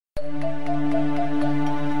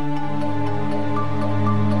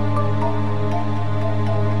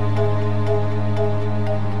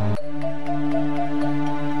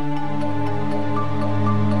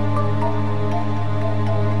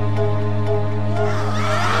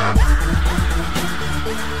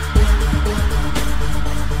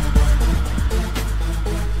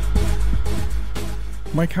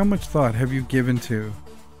Mike, how much thought have you given to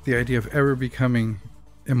the idea of ever becoming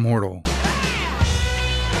immortal?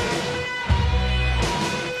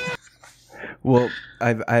 Well,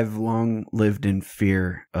 I've long lived in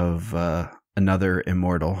fear of another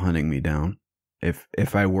immortal hunting me down.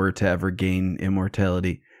 If I were to ever gain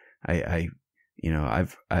immortality, I've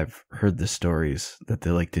heard the stories that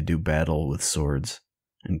they like to do battle with swords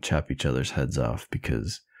and chop each other's heads off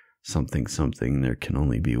because something there can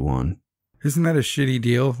only be one. Isn't that a shitty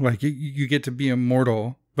deal? Like, you get to be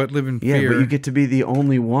immortal, but live in fear. Yeah, but you get to be the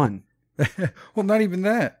only one. Well, not even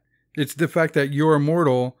that. It's the fact that you're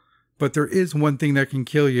immortal, but there is one thing that can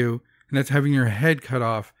kill you, and that's having your head cut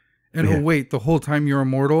off. And oh, wait, the whole time you're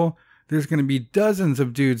immortal, there's going to be dozens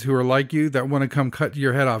of dudes who are like you that want to come cut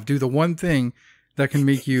your head off. Do the one thing that can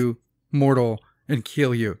make you mortal and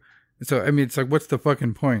kill you. So, I mean, it's like, what's the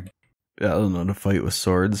fucking point? I don't know, to fight with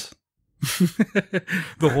swords.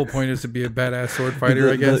 The whole point is to be a badass sword fighter,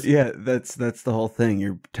 I guess. Yeah, that's the whole thing.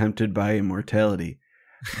 You're tempted by immortality,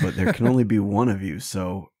 but there can only be one of you.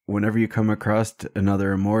 So whenever you come across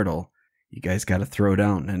another immortal, you guys got to throw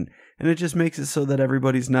down, and it just makes it so that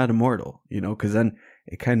everybody's not immortal, you know, because then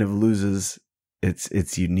it kind of loses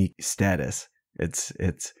its unique status.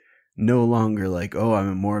 It's no longer like, oh,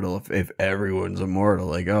 I'm immortal. If everyone's immortal,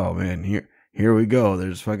 like, oh man, here we go.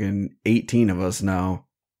 There's fucking 18 of us now.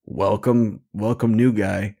 Welcome new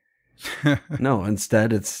guy. No,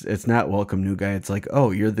 instead it's not welcome new guy. It's like,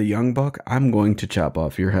 oh, you're the young buck, I'm going to chop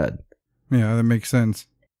off your head. Yeah, that makes sense.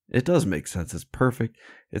 It does make sense. It's perfect.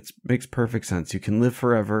 It makes perfect sense. You can live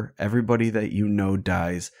forever. Everybody that you know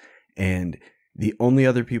dies, and the only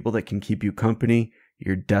other people that can keep you company,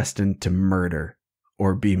 you're destined to murder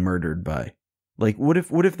or be murdered by. Like, what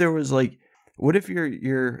if there was like, what if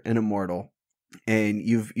you're an immortal and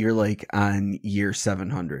you're like on year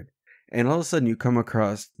 700, and all of a sudden you come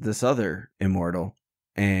across this other immortal,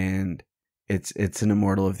 and it's an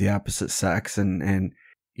immortal of the opposite sex, and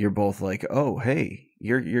you're both like, oh, hey,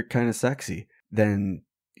 you're kind of sexy. Then,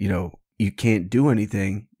 you know, you can't do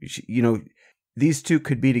anything. You know, these two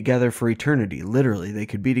could be together for eternity. Literally, they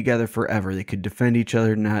could be together forever. They could defend each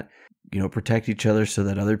other, not, you know, protect each other so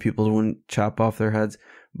that other people wouldn't chop off their heads.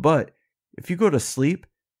 But if you go to sleep,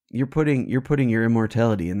 you're putting your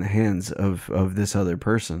immortality in the hands of this other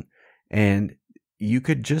person, and you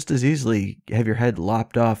could just as easily have your head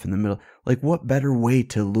lopped off in the middle. Like, what better way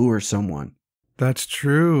to lure someone? That's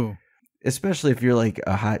true. Especially if you're like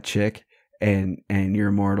a hot chick and you're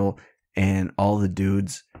immortal, and all the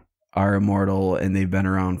dudes are immortal and they've been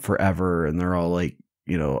around forever, and they're all like,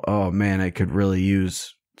 you know, oh man, I could really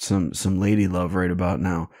use some lady love right about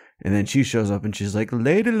now. And then she shows up and she's like,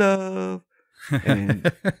 lady love.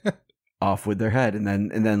 And off with their head, and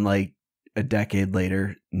then like a decade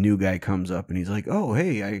later, new guy comes up and he's like, oh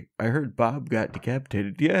hey, I heard Bob got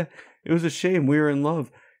decapitated. Yeah, it was a shame, we were in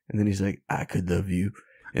love. And then he's like, I could love you.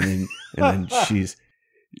 And then she's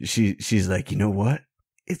like, you know what,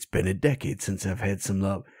 it's been a decade since I've had some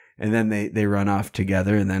love. And then they run off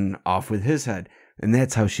together, and then off with his head. And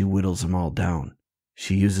that's how she whittles them all down.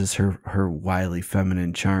 She uses her wily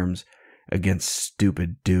feminine charms against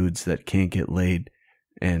stupid dudes that can't get laid,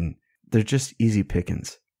 and they're just easy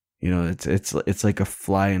pickings. You know, it's like a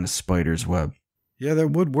fly in a spider's web. Yeah, that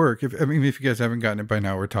would work. If you guys haven't gotten it by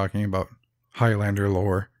now, we're talking about Highlander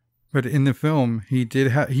lore. But in the film,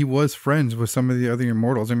 he was friends with some of the other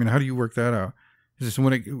immortals. I mean, how do you work that out? Is this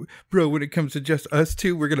when it comes to just us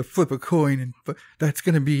two, we're gonna flip a coin, and that's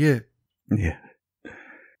gonna be it. Yeah.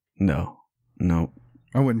 No.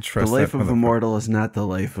 I wouldn't trust the life of immortal is not the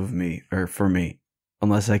life of me, or for me,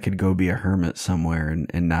 unless I could go be a hermit somewhere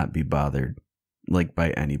and not be bothered like by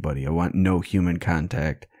anybody. I want no human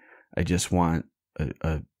contact. I just want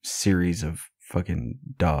a series of fucking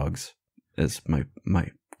dogs as my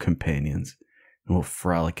companions, and we'll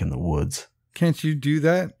frolic in the woods. Can't you do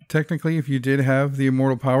that technically if you did have the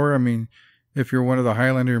immortal power? I mean, if you're one of the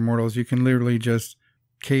Highlander immortals, you can literally just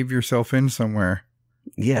cave yourself in somewhere.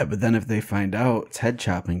 Yeah, but then if they find out, it's head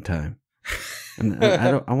chopping time. And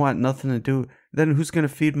I want nothing to do. Then who's going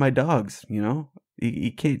to feed my dogs, you know?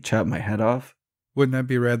 You can't chop my head off. Wouldn't that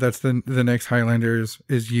be rad? That's the next Highlander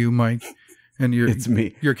is you, Mike. And it's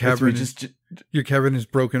me. Your cavern your cavern is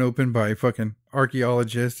broken open by fucking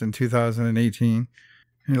archaeologists in 2018.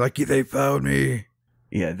 And you're like, they found me.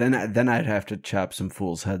 Yeah, then I'd have to chop some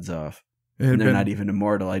fools' heads off. And they're not even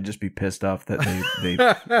immortal. I'd just be pissed off that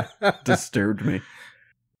they disturbed me.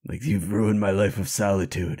 Like, you've ruined my life of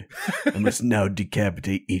solitude. I must now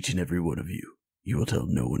decapitate each and every one of you. You will tell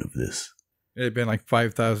no one of this. It had been like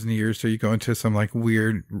 5,000 years, so you go into some like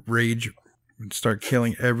weird rage and start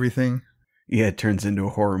killing everything. Yeah, it turns into a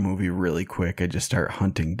horror movie really quick. I just start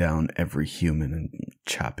hunting down every human and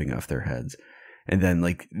chopping off their heads. And then,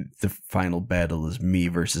 like, the final battle is me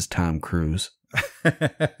versus Tom Cruise.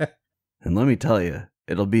 And let me tell you,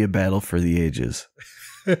 it'll be a battle for the ages.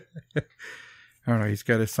 I don't know. He's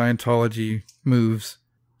got his Scientology moves.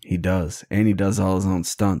 He does. And he does all his own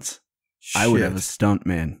stunts. Shit. I would have a stunt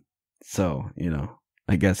man. So,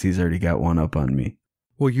 I guess he's already got one up on me.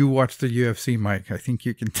 Well, you watch the UFC, Mike. I think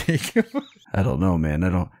you can take him. I don't know,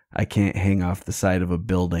 man. I can't hang off the side of a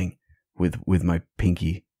building with my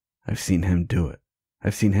pinky. I've seen him do it.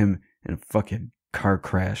 I've seen him in a fucking car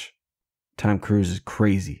crash. Tom Cruise is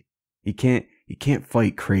crazy. You can't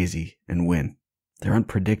fight crazy and win. They're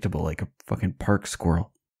unpredictable like a fucking park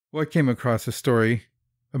squirrel. Well, I came across a story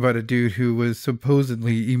about a dude who was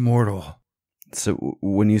supposedly immortal. So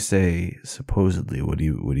when you say supposedly, what do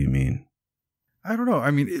you mean? I don't know. I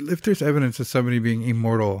mean, if there's evidence of somebody being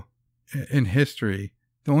immortal in history,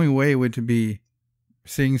 the only way would to be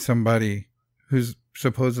seeing somebody who's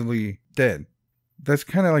supposedly dead. That's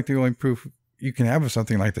kind of like the only proof you can have of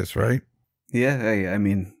something like this, right? Yeah, I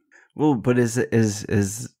mean, well, but is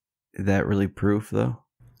that really proof though?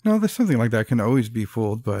 No, there's something like that can always be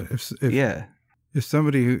fooled. But if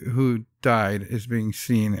somebody who died is being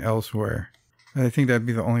seen elsewhere, I think that'd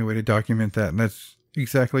be the only way to document that, and that's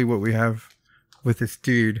exactly what we have with this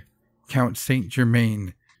dude, Count Saint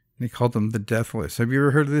Germaine. They called him the Deathless. Have you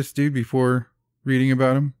ever heard of this dude before reading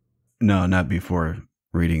about him? No, not before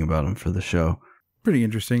reading about him for the show. Pretty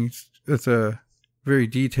interesting. It's a very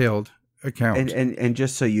detailed account. And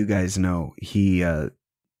just so you guys know, he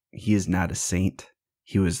is not a saint.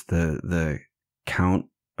 He was the Count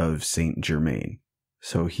of Saint Germaine.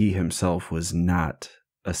 So he himself was not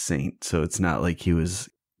a saint. So it's not like he was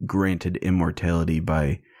granted immortality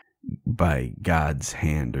by God's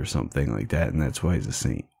hand or something like that, and that's why he's a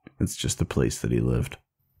saint. It's just the place that he lived.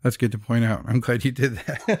 That's good to point out. I'm glad you did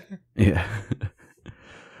that. Yeah.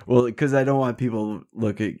 Well, because I don't want people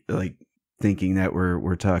thinking that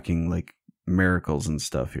we're talking like miracles and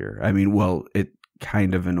stuff here. I mean, well, it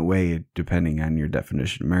kind of in a way, depending on your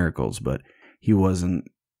definition of miracles, but he wasn't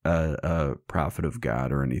a prophet of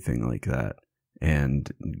God or anything like that.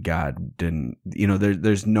 And God didn't,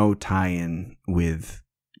 there's no tie-in with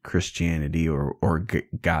Christianity or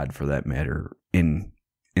God for that matter in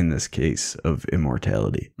this case of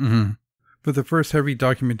immortality. Mm-hmm. But the first heavy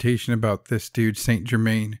documentation about this dude, Saint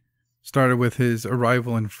Germaine, started with his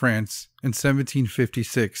arrival in France in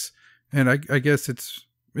 1756. And I guess it's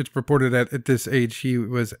reported that at this age he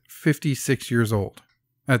was 56 years old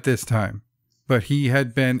at this time. But he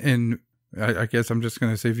had been in, I guess I'm just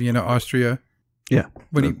going to say Vienna, Austria. Yeah,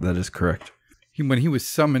 that is correct. When he was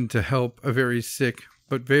summoned to help a very sick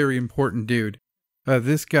but very important dude.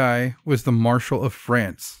 This guy was the Marshal of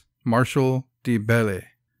France, Marshal de Belle.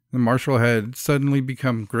 The Marshal had suddenly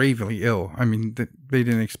become gravely ill. I mean, they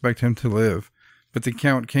didn't expect him to live. But the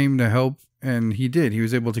Count came to help, and he did. He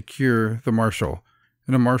was able to cure the Marshal.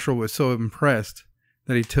 And the Marshal was so impressed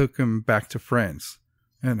that he took him back to France.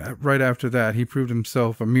 And right after that, he proved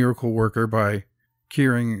himself a miracle worker by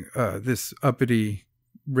curing this uppity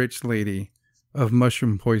rich lady of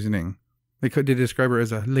mushroom poisoning. They describe her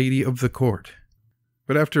as a lady of the court.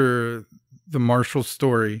 But after the Marshal's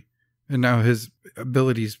story, and now his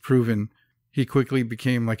abilities proven, he quickly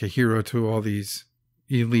became like a hero to all these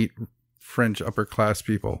elite French upper class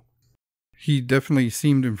people. He definitely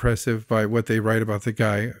seemed impressive by what they write about the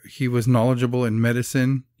guy. He was knowledgeable in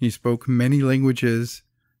medicine. He spoke many languages.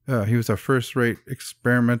 He was a first-rate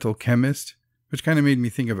experimental chemist, which kind of made me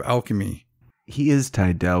think of alchemy. He is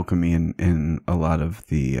tied to alchemy in a lot of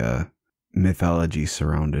the mythology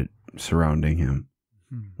surrounding him.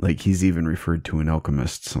 Like, he's even referred to an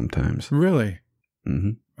alchemist sometimes. Really?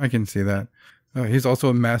 Mm-hmm. I can see that. He's also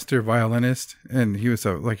a master violinist, and he was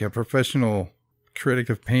a professional critic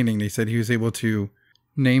of painting. They said he was able to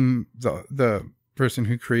name the person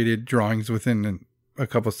who created drawings within a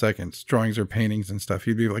couple seconds, drawings or paintings and stuff.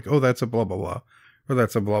 He'd be like, oh, that's a blah, blah, blah, or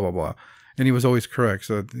that's a blah, blah, blah. And he was always correct.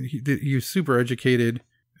 So he was super educated,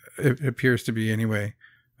 it appears to be anyway.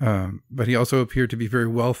 But he also appeared to be very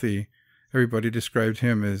wealthy. Everybody described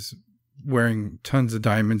him as wearing tons of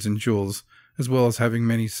diamonds and jewels, as well as having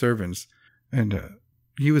many servants. And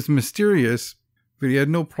he was mysterious, but he had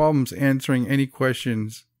no problems answering any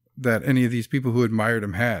questions that any of these people who admired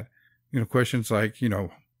him had. Questions like, how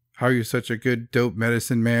are you such a good dope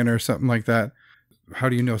medicine man or something like that? How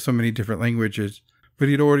do you know so many different languages? But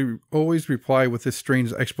he'd always reply with this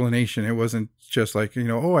strange explanation. It wasn't just like,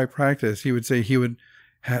 oh, I practice. He would say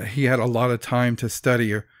he had a lot of time to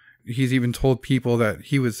study. Or he's even told people that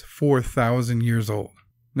he was 4,000 years old.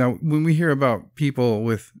 Now, when we hear about people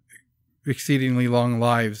with exceedingly long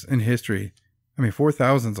lives in history,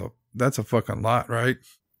 4,000's that's a fucking lot, right?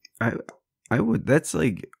 I would.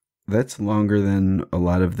 That's longer than a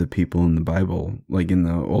lot of the people in the Bible, like in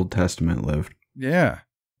the Old Testament, lived. Yeah.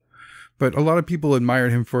 But a lot of people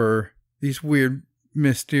admired him for these weird,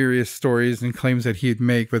 mysterious stories and claims that he'd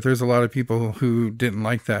make, but there's a lot of people who didn't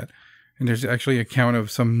like that. And there's actually an account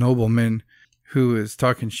of some nobleman who is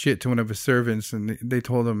talking shit to one of his servants, and they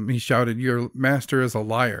told him, he shouted, "Your master is a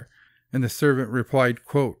liar." And the servant replied,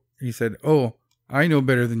 quote, he said, "Oh, I know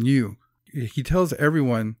better than you. He tells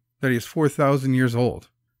everyone that he is 4,000 years old,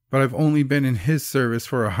 but I've only been in his service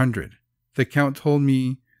for 100. The count told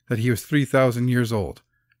me that he was 3,000 years old.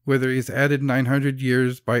 Whether he's added 900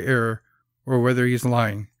 years by error or whether he's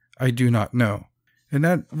lying, I do not know." And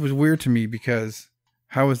that was weird to me, because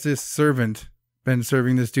how has this servant been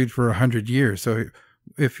serving this dude for 100 years? So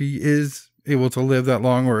if he is able to live that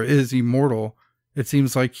long or is immortal, it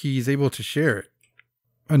seems like he's able to share it.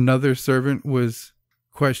 Another servant was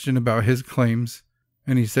questioned about his claims,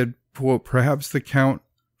 and he said, quote, "Perhaps the count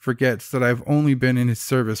forgets that I've only been in his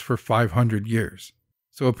service for 500 years.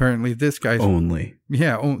 So apparently this guy's... Only.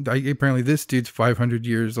 Yeah, apparently this dude's 500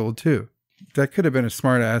 years old too. That could have been a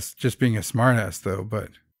smartass just being a smartass though, but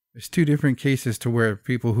there's two different cases to where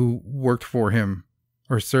people who worked for him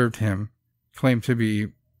or served him claim to be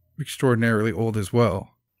extraordinarily old as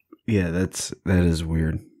well. Yeah, that is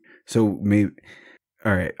weird. So maybe...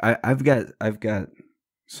 All right, I've got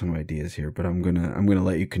some ideas here, but I'm gonna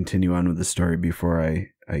let you continue on with the story before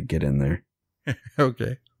I get in there.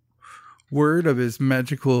 Okay. Word of his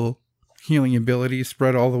magical healing ability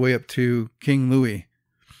spread all the way up to King Louis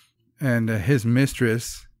and his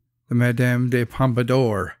mistress, the Madame de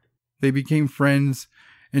Pompadour. They became friends,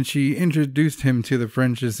 and she introduced him to the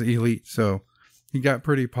French's elite, so he got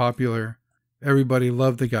pretty popular. Everybody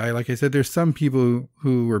loved the guy. Like I said, there's some people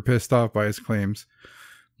who were pissed off by his claims,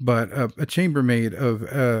 but a chambermaid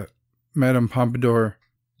of Madame Pompadour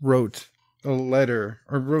wrote a letter,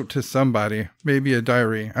 or wrote to somebody, maybe a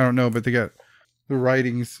diary, I don't know, but they got the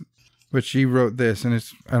writings. But she wrote this, and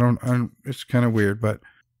it's kind of weird. But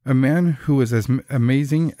a man who was as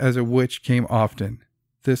amazing as a witch came often.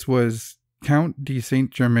 This was Count de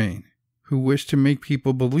Saint-Germain, who wished to make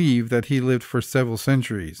people believe that he lived for several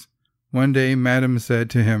centuries. One day, Madame said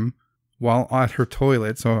to him, while at her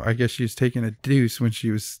toilet, so I guess she's taking a deuce when she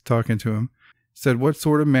was talking to him, said, "What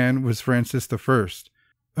sort of man was Francis I?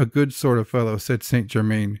 "A good sort of fellow," said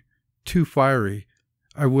Saint-Germain. "Too fiery.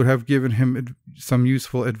 I would have given him some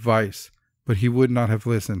useful advice, but he would not have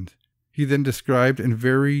listened." He then described in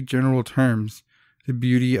very general terms the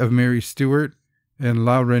beauty of Mary Stuart and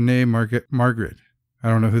La Reine Margaret. I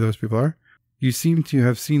don't know who those people are. "You seem to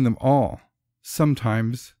have seen them all."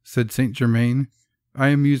 "Sometimes," said Saint-Germain, "I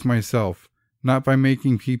amuse myself, not by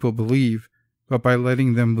making people believe, but by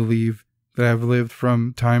letting them believe that I have lived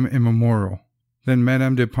from time immemorial." Then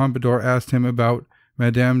Madame de Pompadour asked him about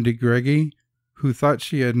Madame de Grégy, who thought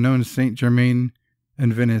she had known Saint-Germain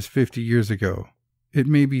in Venice 50 years ago. "It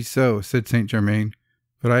may be so," said Saint-Germain,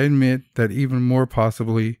 "but I admit that even more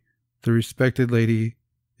possibly the respected lady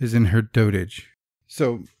is in her dotage."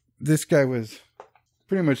 So this guy was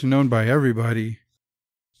pretty much known by everybody,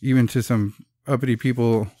 even to some uppity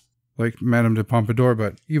people like Madame de Pompadour,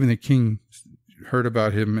 but even the king heard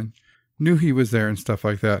about him and knew he was there and stuff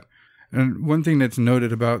like that. And one thing that's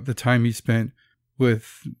noted about the time he spent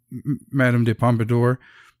with Madame de Pompadour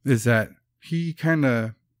is that he kind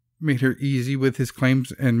of made her easy with his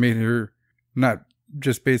claims and made her not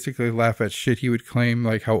just basically laugh at shit he would claim,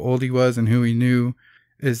 like how old he was and who he knew,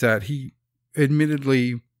 is that he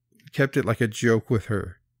admittedly kept it like a joke with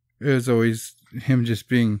her. It was always him just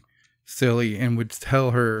being silly and would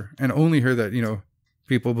tell her, and only her, that,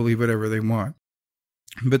 people believe whatever they want.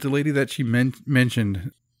 But the lady that she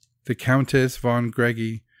mentioned, the Countess von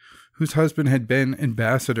Grégy, whose husband had been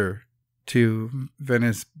ambassador to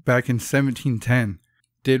Venice back in 1710,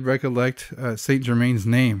 did recollect Saint-Germain's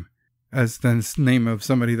name as the name of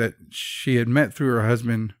somebody that she had met through her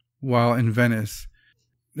husband while in Venice.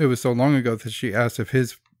 It was so long ago that she asked if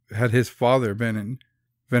his father been in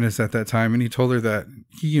Venice at that time, and he told her that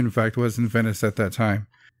he in fact was in Venice at that time.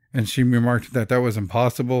 And she remarked that was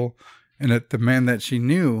impossible, and that the man that she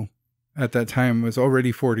knew at that time was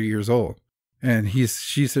already 40 years old. And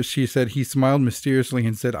she said he smiled mysteriously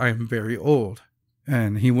and said, "I am very old."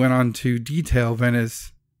 And he went on to detail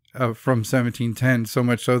Venice from 1710, so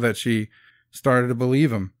much so that she started to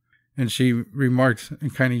believe him. And she remarked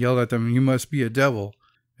and kind of yelled at them, "You must be a devil."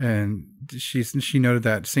 And she noted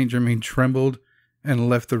that Saint Germain trembled and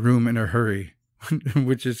left the room in a hurry,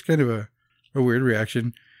 which is kind of a weird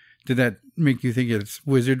reaction. Did that make you think it's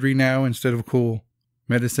wizardry now instead of cool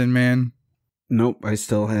medicine man? Nope, I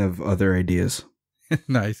still have other ideas.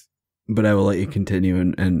 Nice. But I will let you continue,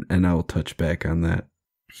 and I will touch back on that.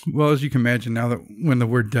 Well, as you can imagine, now that when the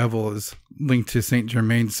word devil is linked to Saint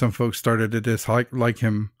Germain, some folks started to dislike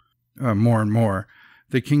him more and more.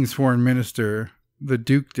 The king's foreign minister, the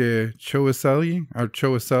Duc de Choiseul, or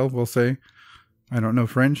Choiseul, we'll say, I don't know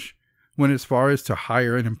French, went as far as to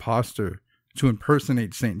hire an imposter to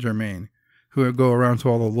impersonate Saint Germain, who would go around to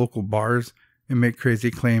all the local bars and make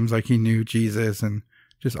crazy claims like he knew Jesus and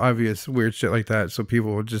just obvious weird shit like that. So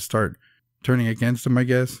people would just start turning against him, I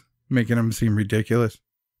guess, making him seem ridiculous.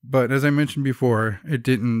 But as I mentioned before, it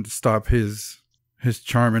didn't stop his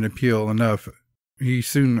charm and appeal enough. He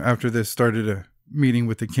soon after this started a meeting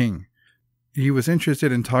with the king. He was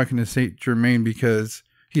interested in talking to Saint Germain because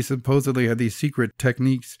he supposedly had these secret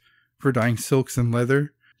techniques for dyeing silks and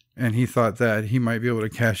leather, and he thought that he might be able to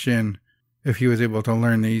cash in if he was able to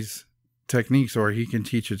learn these techniques, or he can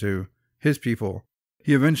teach it to his people.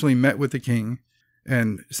 He eventually met with the king,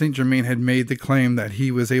 and Saint Germain had made the claim that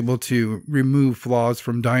he was able to remove flaws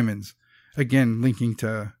from diamonds, again linking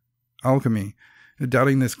to alchemy.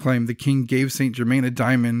 Doubting this claim, the king gave Saint Germain a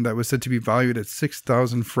diamond that was said to be valued at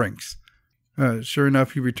 6,000 francs. Sure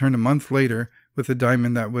enough, he returned a month later with a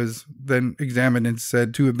diamond that was then examined and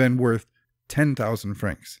said to have been worth 10,000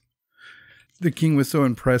 francs. The king was so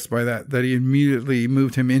impressed by that he immediately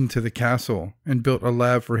moved him into the castle and built a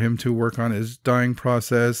lab for him to work on his dyeing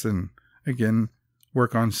process and, again,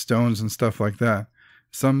 work on stones and stuff like that.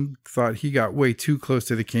 Some thought he got way too close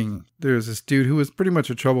to the king. There was this dude who was pretty much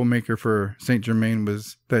a troublemaker for Saint Germain,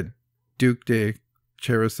 was that Duc de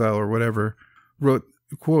Choiseul or whatever, wrote,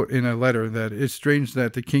 quote, in a letter that it's strange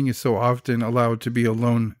that the king is so often allowed to be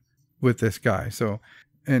alone with this guy. So,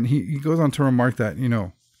 and he goes on to remark that,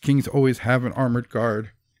 kings always have an armored guard,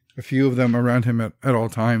 a few of them around him at all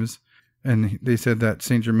times. And they said that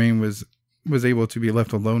Saint Germain was able to be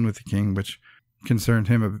left alone with the king, which concerned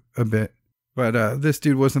him a bit. But this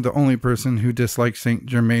dude wasn't the only person who disliked Saint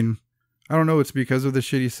Germain. I don't know if it's because of the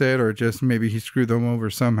shit he said or just maybe he screwed them over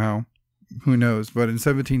somehow. Who knows? But in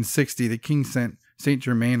 1760, the king sent Saint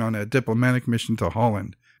Germain on a diplomatic mission to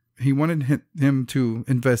Holland. He wanted him to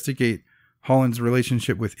investigate Holland's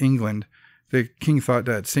relationship with England. The king thought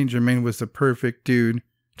that Saint Germain was the perfect dude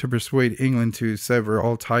to persuade England to sever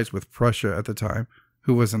all ties with Prussia at the time,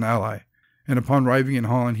 who was an ally. And upon arriving in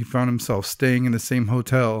Holland, he found himself staying in the same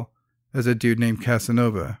hotel as a dude named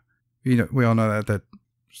Casanova. We all know that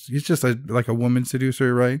he's just like a woman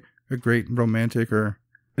seducer, right? A great romantic or...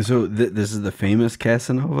 So this is the famous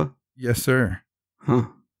Casanova? Yes, sir. Huh.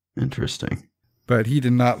 Interesting. But he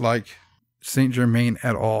did not like Saint Germain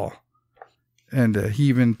at all. And he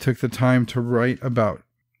even took the time to write about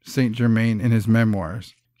Saint Germain in his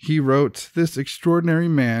memoirs. He wrote, "This extraordinary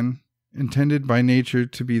man, intended by nature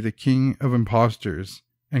to be the king of impostors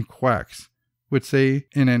and quacks, would say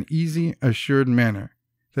in an easy, assured manner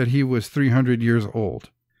that he was 300 years old,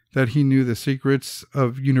 that he knew the secrets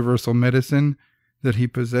of universal medicine, that he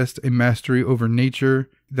possessed a mastery over nature,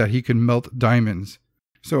 that he could melt diamonds."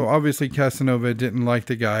 So obviously Casanova didn't like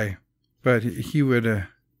the guy, but he would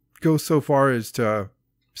go so far as to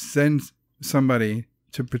send somebody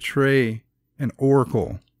to portray an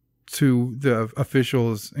oracle to the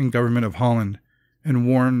officials and government of Holland and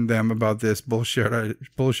warn them about this bullshit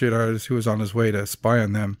artist who was on his way to spy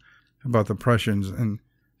on them about the Prussians and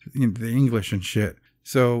the English and shit.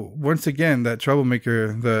 So once again, that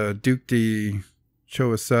troublemaker, the Duc de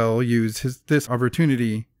Choiseul, used this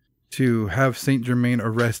opportunity to have Saint Germain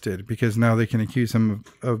arrested because now they can accuse him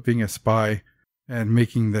of being a spy and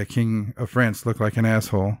making the king of France look like an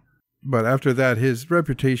asshole. But after that, his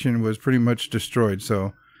reputation was pretty much destroyed.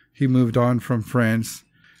 So he moved on from France.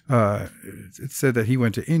 It said that he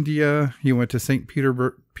went to India. He went to St.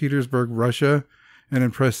 Petersburg, Russia, and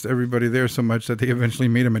impressed everybody there so much that they eventually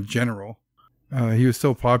made him a general. He was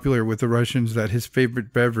so popular with the Russians that his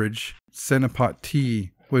favorite beverage, Senapot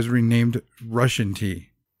tea, was renamed Russian tea.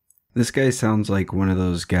 This guy sounds like one of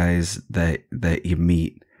those guys that you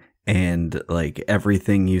meet, and like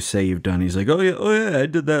everything you say you've done, he's like, oh yeah, I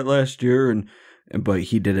did that last year, but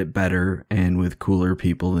he did it better and with cooler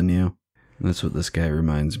people than you. That's what this guy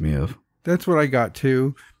reminds me of. That's what I got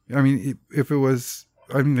too. I mean, if it was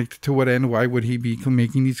I mean, like, to what end? Why would he be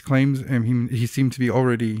making these claims? I mean, he seemed to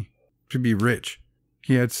be rich.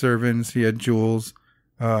 He had servants. He had jewels.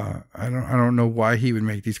 I don't know why he would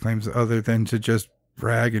make these claims other than to just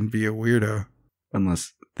brag and be a weirdo.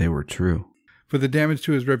 Unless they were true. But the damage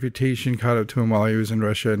to his reputation caught up to him while he was in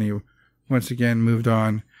Russia, and he once again moved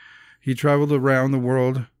on. He traveled around the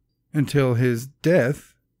world until his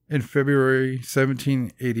death in February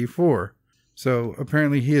 1784. So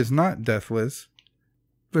apparently he is not deathless.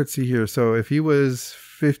 Let's see here. So if he was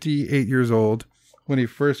 58 years old when he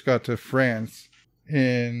first got to France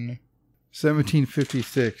in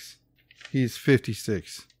 1756, he's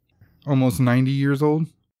 56. Almost 90 years old.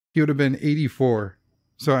 He would have been 84.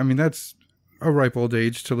 So, I mean, that's a ripe old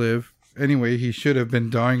age to live. Anyway, he should have been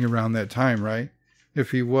dying around that time, right?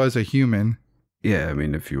 If he was a human. Yeah, I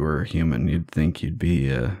mean, if you were a human, you'd think you'd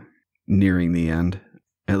be nearing the end,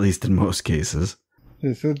 at least in most cases.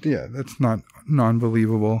 So, yeah, that's not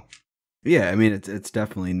non-believable. Yeah, I mean, it's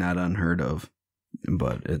definitely not unheard of,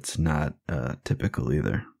 but it's not typical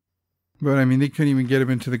either. But, I mean, they couldn't even get him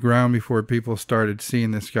into the ground before people started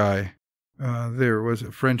seeing this guy. There was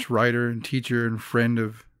a French writer and teacher and friend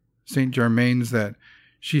of St. Germaine's that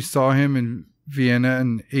she saw him in Vienna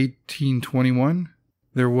in 1821.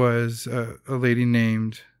 There was a lady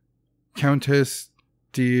named Countess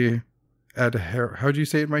de Adher. How'd you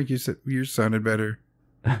say it, Mike? You sounded better.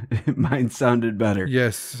 Mine sounded better.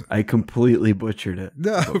 Yes. I completely butchered it.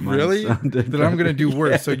 No, really? Then I'm going to do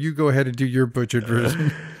worse. Yeah. So you go ahead and do your butchered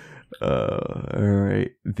version. All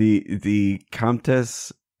right. The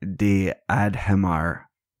Comtesse de Adhemar.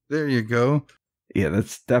 There you go. Yeah,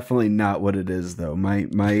 that's definitely not what it is, though.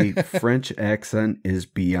 My French accent is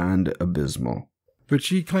beyond abysmal. But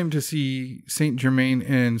she claimed to see Saint Germaine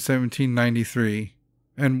in 1793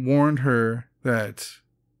 and warned her that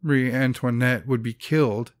Marie Antoinette would be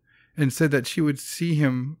killed, and said that she would see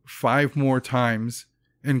him 5 more times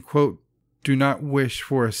and, quote, do not wish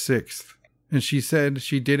for a 6th. And she said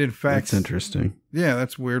she did, in fact... That's interesting. Yeah,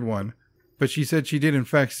 that's a weird one. But she said she did, in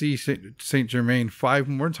fact, see Saint Germaine 5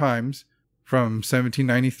 more times from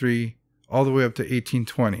 1793 all the way up to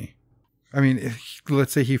 1820. I mean,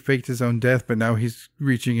 let's say he faked his own death, but now he's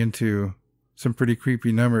reaching into some pretty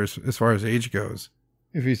creepy numbers as far as age goes,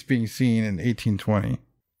 if he's being seen in 1820.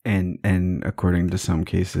 And according to some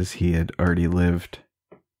cases, he had already lived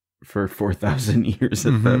for 4,000 years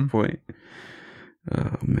at that point.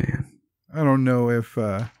 Oh, man. I don't know if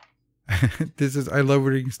I love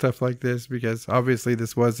reading stuff like this because obviously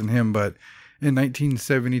this wasn't him, but in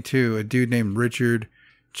 1972, a dude named Richard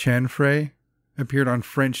Chanfray appeared on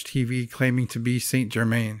French TV claiming to be Saint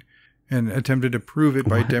Germain and attempted to prove it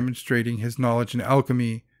by demonstrating his knowledge in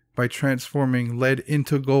alchemy by transforming lead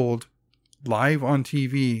into gold live on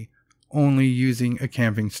TV only using a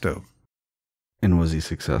camping stove. And was he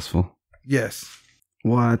successful? Yes.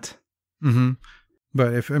 What? Mm-hmm.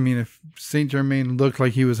 But if Saint Germain looked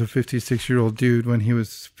like he was a 56-year-old dude when he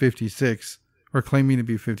was 56 or claiming to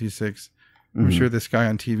be 56, I'm sure this guy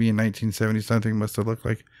on TV in 1970 something must have looked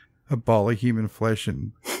like a ball of human flesh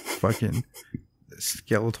and fucking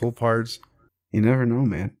skeletal parts. You never know,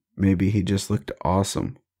 man. Maybe he just looked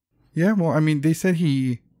awesome. Yeah, well, I mean, they said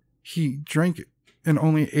he drank and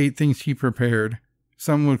only ate things he prepared.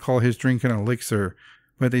 Some would call his drink an elixir,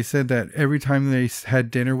 but they said that every time they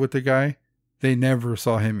had dinner with the guy, they never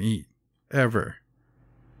saw him eat. Ever.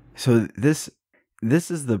 So this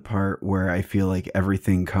is the part where I feel like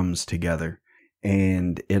everything comes together,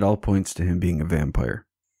 and it all points to him being a vampire.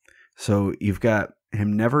 So you've got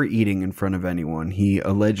him never eating in front of anyone. He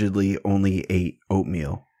allegedly only ate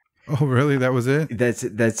oatmeal. Oh, really? That was it?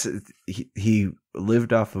 He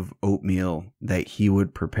lived off of oatmeal that he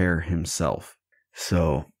would prepare himself.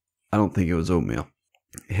 So I don't think it was oatmeal.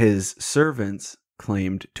 His servants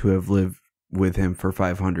claimed to have lived with him for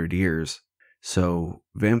 500 years. So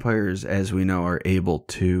vampires, as we know, are able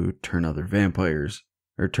to turn other vampires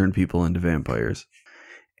or turn people into vampires.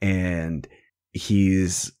 And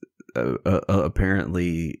he's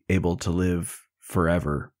apparently able to live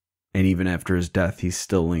forever. And even after his death, he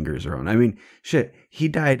still lingers around. I mean, shit, he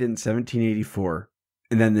died in 1784.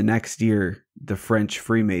 And then the next year, the French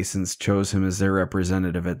Freemasons chose him as their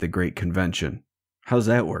representative at the Great Convention. How's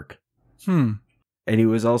that work? And he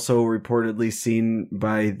was also reportedly seen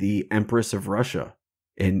by the Empress of Russia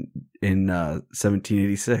in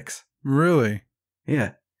 1786. Really?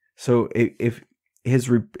 Yeah. So if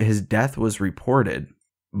his death was reported,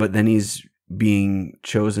 but then he's being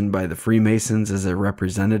chosen by the Freemasons as a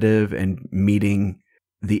representative and meeting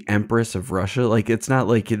the Empress of Russia, like, it's not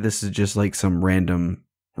like this is just like some random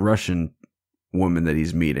Russian woman that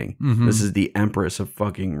he's meeting. Mm-hmm. This is the Empress of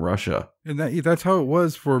fucking Russia. And that's how it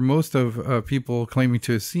was for most of people claiming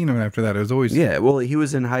to have seen him after that. It was always... Yeah, well, he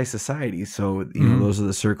was in high society, so you know those are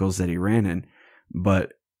the circles that he ran in.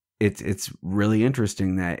 But it's really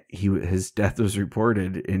interesting that his death was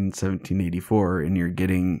reported in 1784, and you're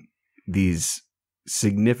getting these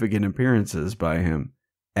significant appearances by him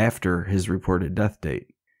after his reported death date.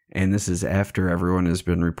 And this is after everyone has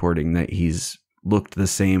been reporting that he's looked the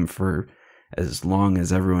same for as long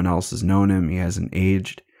as everyone else has known him. He hasn't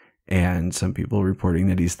aged. And some people reporting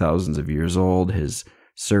that he's thousands of years old. His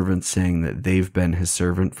servants saying that they've been his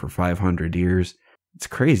servant for 500 years. It's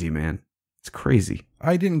crazy, man. It's crazy.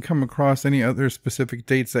 I didn't come across any other specific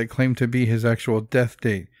dates that claim to be his actual death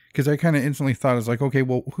date. Because I kind of instantly thought, it's like, okay,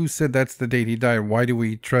 well, who said that's the date he died? Why do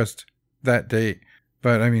we trust that date?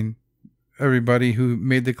 But, I mean, everybody who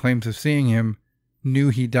made the claims of seeing him knew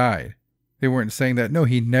he died. They weren't saying that, no,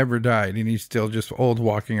 he never died and he's still just old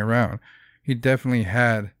walking around. He definitely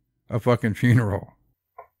had a fucking funeral.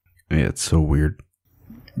 Yeah, it's so weird.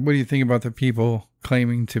 What do you think about the people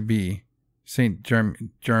claiming to be Saint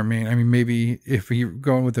Germaine? I mean, maybe if he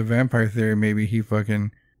going with the vampire theory, maybe he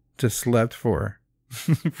fucking just slept for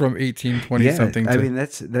from 1820 something. I mean,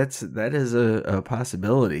 that is a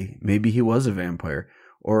possibility. Maybe he was a vampire,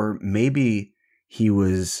 or maybe he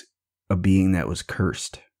was a being that was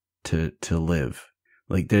cursed to live.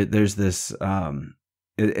 Like there's this.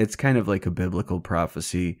 It's kind of like a biblical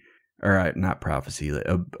prophecy. Or not prophecy,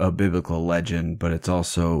 a biblical legend, but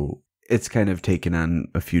it's kind of taken on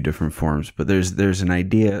a few different forms. But there's an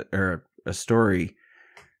idea or a story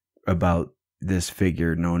about this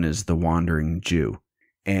figure known as the Wandering Jew,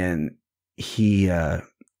 and he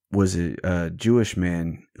was a Jewish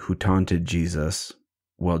man who taunted Jesus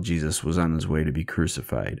while Jesus was on his way to be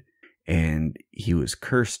crucified, and he was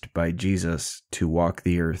cursed by Jesus to walk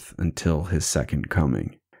the earth until his second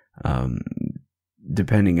coming.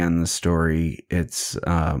 Depending on the story, it's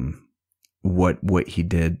what he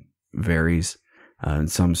did varies. In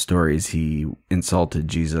some stories, he insulted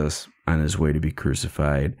Jesus on his way to be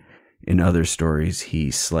crucified. In other stories, he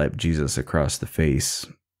slapped Jesus across the face.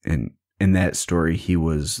 And in that story, he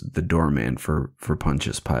was the doorman for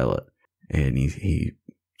Pontius Pilate. And he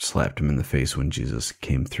slapped him in the face when Jesus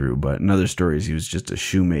came through. But in other stories, he was just a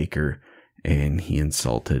shoemaker and he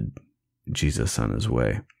insulted Jesus on his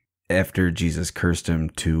way. After Jesus cursed him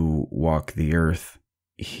to walk the earth,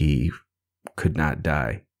 he could not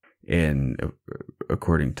die. And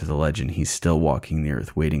according to the legend, he's still walking the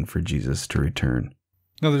earth, waiting for Jesus to return.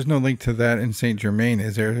 No, there's no link to that in Saint Germaine,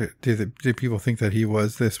 is there? Did people think that he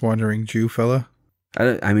was this wandering Jew fella?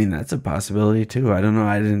 I mean, that's a possibility too. I don't know.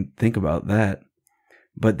 I didn't think about that.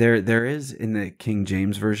 But there is in the King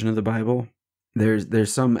James version of the Bible,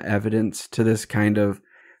 there's some evidence to this kind of.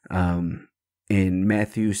 In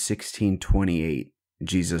Matthew 16:28,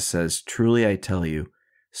 Jesus says, "Truly I tell you,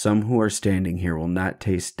 some who are standing here will not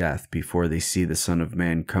taste death before they see the Son of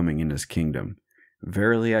Man coming in his kingdom.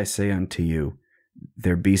 Verily I say unto you,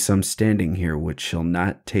 there be some standing here which shall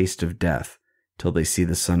not taste of death till they see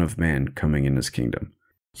the Son of Man coming in his kingdom."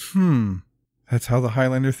 That's how the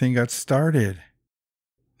Highlander thing got started.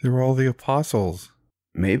 They were all the apostles.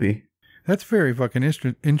 Maybe. That's very fucking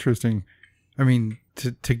interesting. I mean,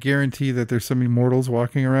 to guarantee that there's some immortals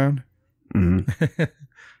walking around. Mm-hmm.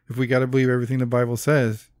 If we got to believe everything the Bible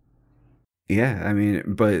says. Yeah, I mean,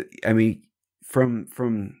 from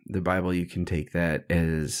the Bible, you can take that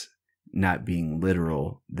as not being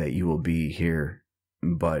literal that you will be here,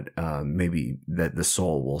 but maybe that the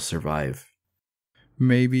soul will survive.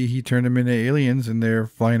 Maybe he turned them into aliens and they're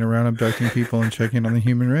flying around abducting people and checking on the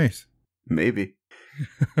human race. Maybe.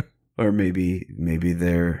 Or maybe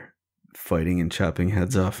they're fighting and chopping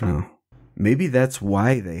heads off now. Maybe that's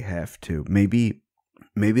why they have to. Maybe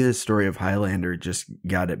the story of Highlander just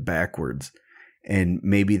got it backwards. And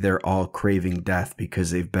maybe they're all craving death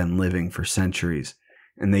because they've been living for centuries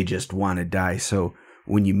and they just want to die. So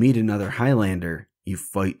when you meet another Highlander, you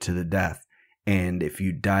fight to the death. And if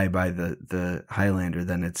you die by the Highlander,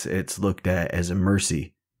 then it's looked at as a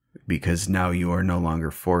mercy because now you are no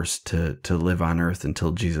longer forced to live on Earth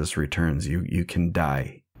until Jesus returns. You can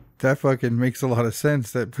die. That fucking makes a lot of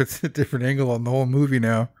sense. That puts a different angle on the whole movie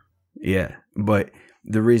now. Yeah, but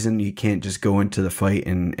the reason you can't just go into the fight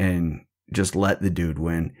and just let the dude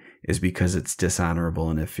win is because it's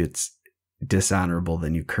dishonorable. And if it's dishonorable,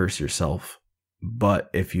 then you curse yourself.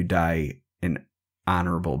 But if you die in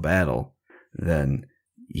honorable battle, then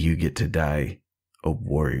you get to die a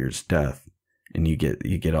warrior's death. And you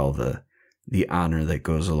get all the honor that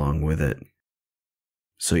goes along with it.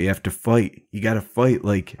 So you have to fight. You got to fight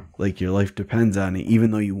like your life depends on it,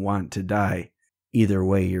 even though you want to die. either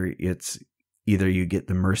way, it's either you get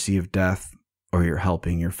the mercy of death or you're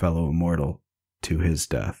helping your fellow immortal to his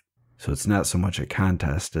death. So it's not so much a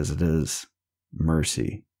contest as it is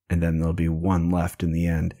mercy. And then there'll be one left in the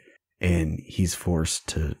end, and he's forced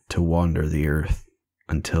to wander the earth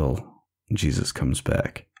until Jesus comes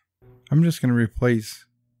back. I'm just going to replace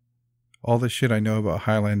all the shit I know about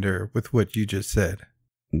Highlander with what you just said.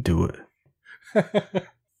 Do it.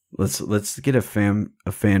 Let's get a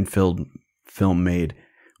fan-filled film made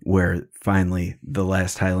where finally the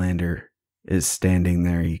last Highlander is standing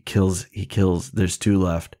there. He kills, there's two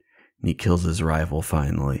left, and he kills his rival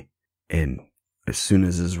finally. And as soon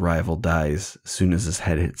as his rival dies, as soon as his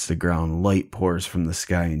head hits the ground, light pours from the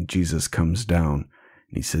sky and Jesus comes down.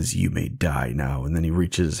 And he says, "You may die now." And then he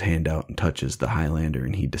reaches his hand out and touches the Highlander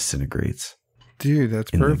and he disintegrates. Dude,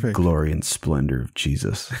 that's in perfect. The glory and splendor of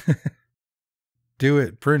Jesus. Do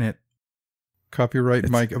it. Print it. Copyright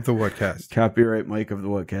Mike of the Whatcast. Copyright Mike of the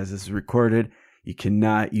Whatcast. This is recorded. You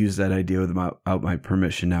cannot use that idea without my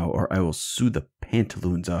permission now, or I will sue the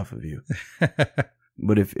pantaloons off of you.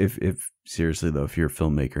 But if seriously though, if you're a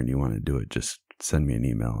filmmaker and you want to do it, just send me an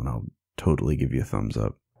email and I'll totally give you a thumbs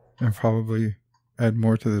up. And probably add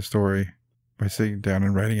more to the story by sitting down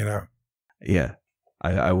and writing it out. Yeah,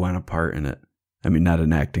 I want a part in it. I mean, not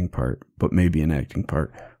an acting part, but maybe an acting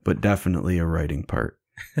part, but definitely a writing part.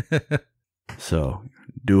 So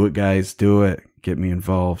do it, guys. Do it. Get me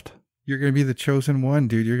involved. You're going to be the chosen one,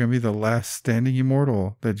 dude. You're going to be the last standing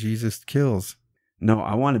immortal that Jesus kills. No,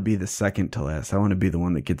 I want to be the second to last. I want to be the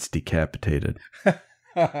one that gets decapitated.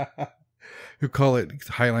 You call it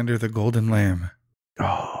Highlander the Golden Lamb.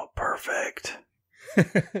 Oh, perfect.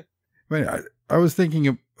 I was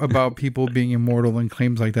thinking about people being immortal and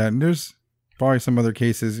claims like that. And there's probably some other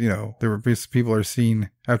cases, there were people are seen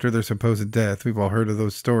after their supposed death. We've all heard of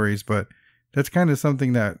those stories, but that's kind of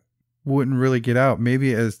something that wouldn't really get out.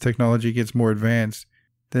 Maybe as technology gets more advanced,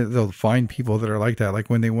 they'll find people that are like that. Like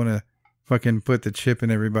when they want to fucking put the chip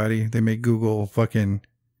in everybody, they make Google fucking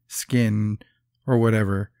skin or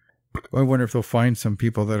whatever. I wonder if they'll find some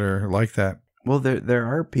people that are like that. Well, there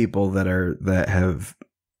are people that have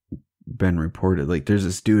been reported. Like there's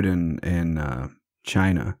this dude in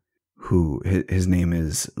China who his name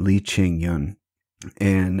is Li Qingyun,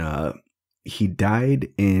 and he died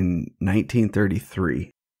in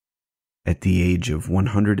 1933 at the age of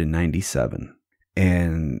 197.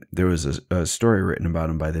 And there was a story written about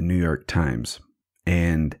him by the New York Times.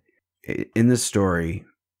 And in this story,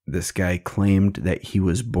 this guy claimed that he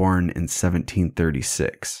was born in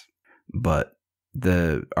 1736. But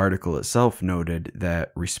the article itself noted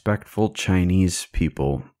that respectful Chinese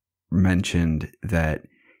people mentioned that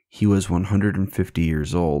he was 150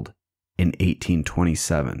 years old in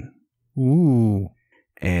 1827. Ooh.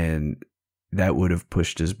 And that would have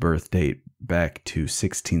pushed his birth date back to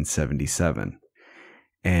 1677.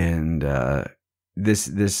 And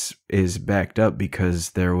this is backed up because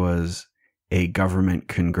there was a government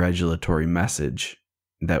congratulatory message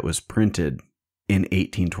that was printed in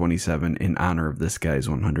 1827 in honor of this guy's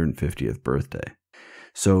 150th birthday.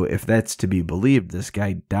 So if that's to be believed, this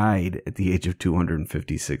guy died at the age of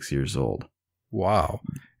 256 years old. Wow.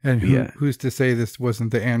 And who's to say this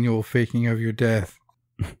wasn't the annual faking of your death?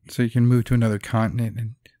 So you can move to another continent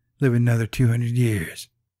and live another 200 years.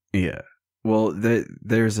 Yeah. Well,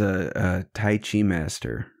 there's a Tai Chi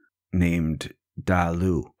master named Da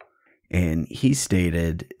Lu, and he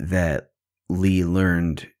stated that Li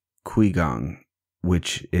learned Qigong,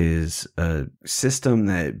 which is a system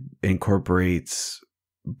that incorporates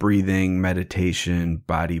breathing, meditation,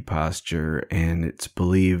 body posture, and it's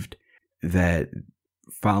believed that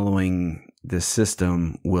following this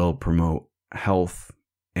system will promote health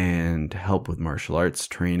and help with martial arts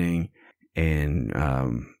training and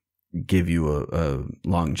give you a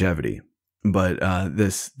longevity. But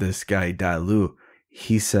this guy Da Lu,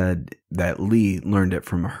 he said that Li learned it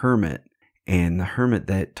from a hermit, and the hermit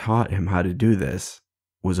that taught him how to do this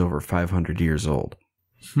was over 500 years old.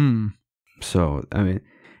 So I mean,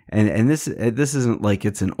 and this isn't like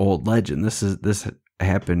it's an old legend. This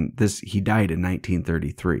happened. He died in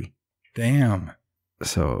 1933. Damn.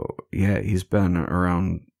 So yeah, he's been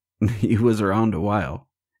around. He was around a while.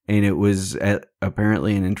 And it was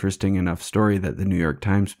apparently an interesting enough story that the New York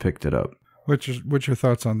Times picked it up. What's your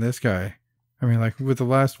thoughts on this guy? I mean, like with the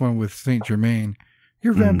last one with Saint Germaine,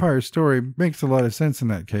 your vampire story makes a lot of sense in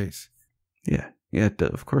that case. Yeah,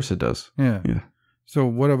 of course it does. Yeah. So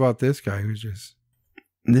what about this guy who's just...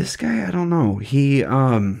 This guy, I don't know. He,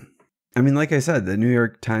 I mean, like I said, the New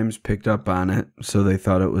York Times picked up on it, so they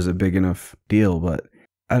thought it was a big enough deal, but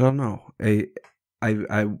I don't know.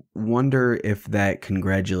 I wonder if that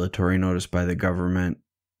congratulatory notice by the government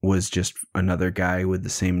was just another guy with the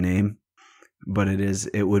same name. But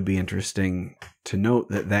it would be interesting to note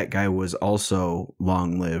that that guy was also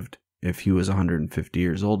long-lived if he was 150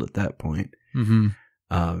 years old at that point. Mm-hmm.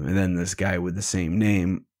 And then this guy with the same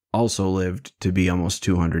name also lived to be almost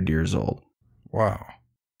 200 years old. Wow.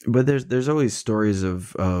 But there's always stories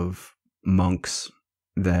of monks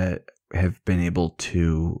that have been able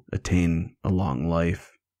to attain a long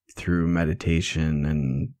life through meditation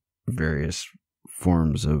and various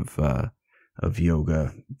forms of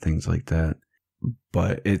yoga, things like that.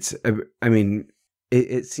 But it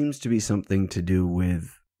seems to be something to do with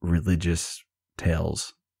religious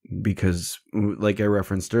tales, because like I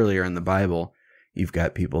referenced earlier in the Bible, you've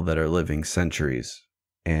got people that are living centuries,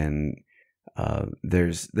 and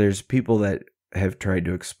there's people that have tried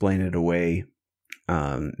to explain it away,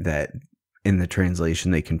 that in the translation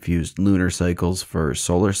they confused lunar cycles for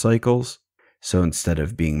solar cycles. So instead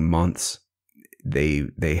of being months, they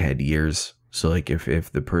had years. So like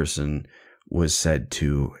if the person was said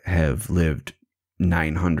to have lived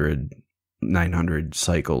 900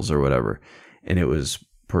 cycles or whatever, and it was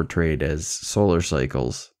portrayed as solar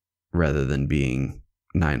cycles rather than being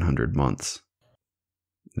 900 months.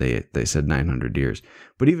 They said 900 years.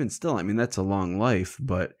 But even still, I mean, that's a long life,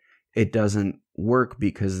 but it doesn't work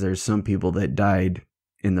because there's some people that died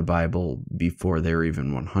in the Bible before they were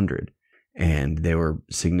even 100, and they were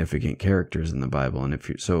significant characters in the Bible. And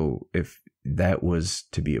if that was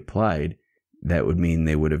to be applied, that would mean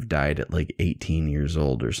they would have died at like 18 years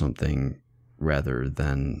old or something, rather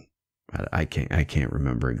than, I can't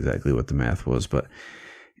remember exactly what the math was, but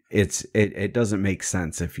it doesn't make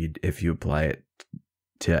sense if you apply it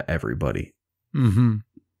to everybody. Mm-hmm.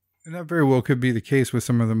 And that very well could be the case with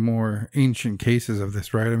some of the more ancient cases of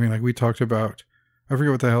this, right? I mean, like we talked about, I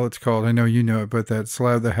forget what the hell it's called. I know you know it, but that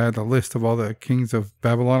slab that had the list of all the kings of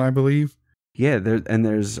Babylon, I believe. Yeah,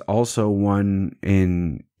 there's also one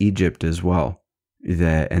in Egypt as well.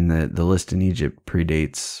 The list in Egypt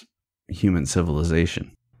predates human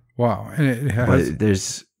civilization. Wow, and it has. But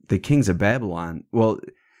there's the kings of Babylon. Well,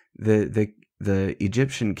 the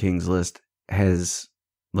Egyptian kings list has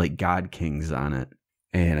like god kings on it,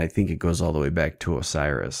 and I think it goes all the way back to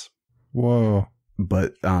Osiris. Whoa!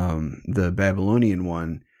 But the Babylonian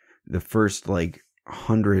one, the first like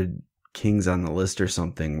 100 kings on the list or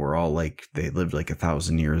something were all like they lived like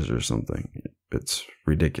 1,000 years or something. It's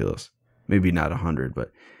ridiculous. Maybe not 100,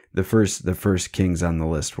 but the first kings on the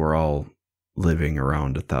list were all living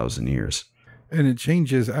around 1,000 years. And it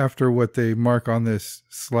changes after what they mark on this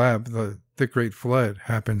slab. The Great Flood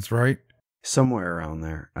happens, right? Somewhere around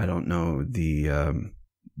there. I don't know the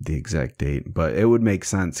exact date, but it would make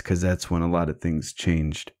sense because that's when a lot of things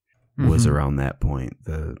changed. Was around that point,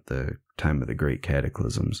 the time of the Great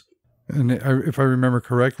Cataclysms. And if I remember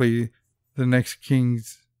correctly, the next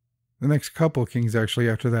couple kings actually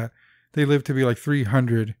after that, they lived to be like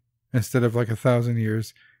 300 instead of like 1,000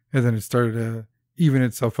 years. And then it started to even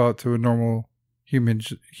itself out to a normal human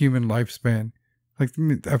lifespan, like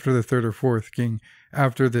after the third or fourth king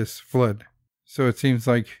after this flood. So it seems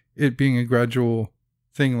like it being a gradual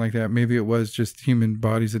thing like that, maybe it was just human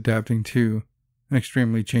bodies adapting to an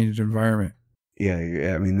extremely changed environment. Yeah,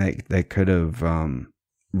 I mean that could have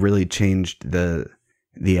really changed the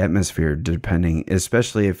atmosphere, depending,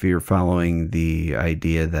 especially if you're following the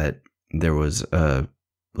idea that there was a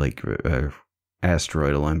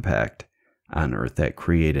asteroidal impact on Earth that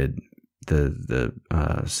created the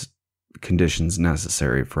conditions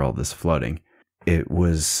necessary for all this flooding. It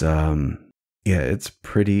was it's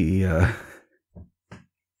pretty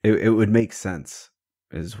it would make sense,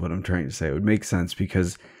 is what I'm trying to say. It would make sense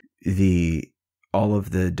because all of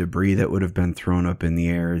the debris that would have been thrown up in the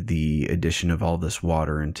air, the addition of all this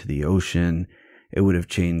water into the ocean, it would have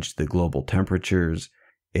changed the global temperatures.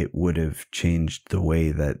 It would have changed the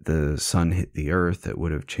way that the sun hit the earth. It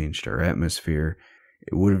would have changed our atmosphere.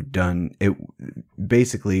 It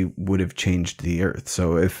basically would have changed the earth.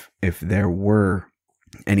 So if there were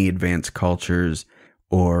any advanced cultures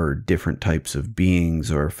or different types of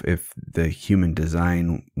beings, or if the human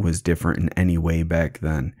design was different in any way back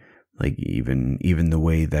then, like even the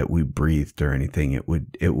way that we breathed or anything, it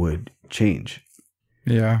would change.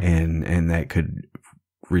 Yeah. And that could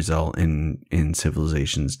result in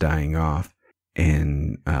civilizations dying off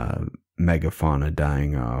and megafauna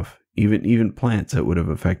dying off. Even plants, that would have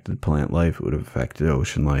affected plant life. It would have affected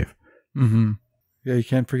ocean life. Mm-hmm. Yeah, you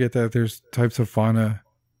can't forget that there's types of fauna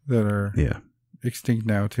that are extinct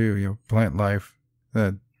now too. You know, plant life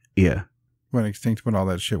that went extinct when all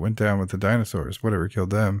that shit went down with the dinosaurs, whatever killed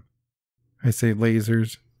them. I say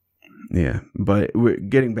lasers. Yeah, but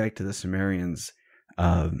getting back to the Sumerians,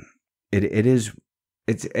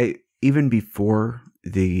 even before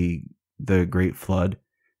the Great Flood,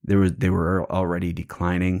 they were already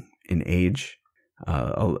declining in age.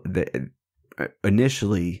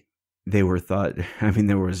 Initially, they were thought. I mean,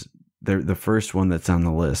 the first one that's on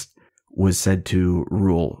the list was said to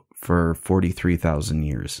rule for 43,000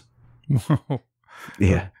 years. Whoa.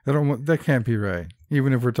 Yeah, That can't be right.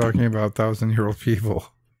 Even if we're talking about 1,000-year-old people.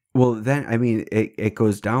 Well, then, I mean, it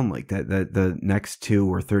goes down like that. The next two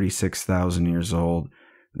were 36,000 years old,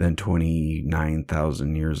 then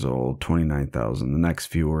 29,000 years old, 29,000. The next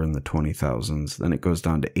few were in the 20,000s. Then it goes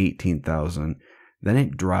down to 18,000. Then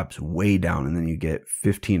it drops way down, and then you get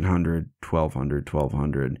 1,500, 1,200,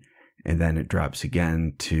 1,200. And then it drops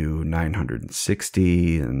again to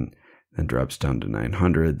 960, and then drops down to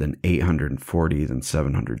 900, then 840, then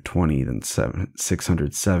 720, then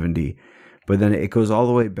 670. But then it goes all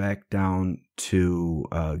the way back down to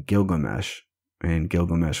Gilgamesh, and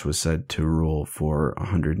Gilgamesh was said to rule for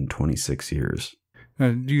 126 years.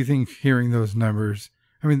 Now, do you think hearing those numbers,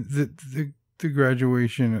 I mean, the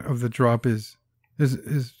graduation of the drop is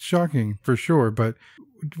shocking for sure, but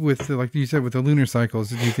with like you said, with the lunar cycles,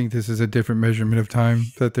 do you think this is a different measurement of time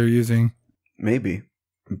that they're using? Maybe,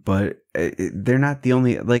 but they're not the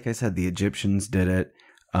only. Like I said, the Egyptians did it.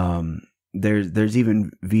 There's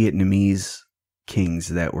even Vietnamese kings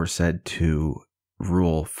that were said to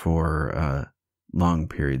rule for long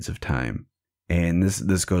periods of time, and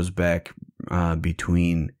this goes back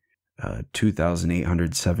between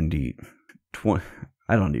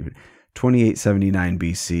 2879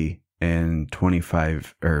 BC and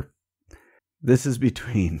this is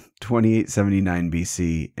between 2879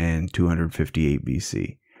 BC and 258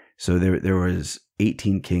 BC. So there was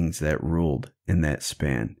 18 kings that ruled in that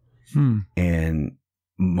span. And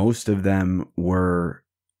most of them were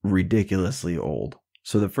ridiculously old.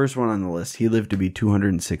 So the first one on the list, he lived to be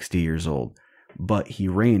 260 years old, but he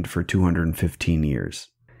reigned for 215 years.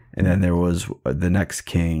 And then there was the next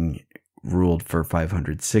king ruled for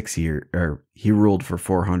 506 years, or he ruled for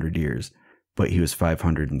 400 years, but he was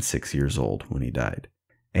 506 years old when he died.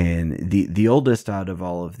 And the oldest out of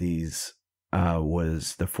all of these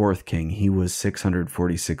was the fourth king. He was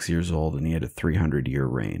 646 years old, and he had a 300-year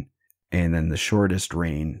reign. And then the shortest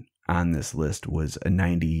reign on this list was a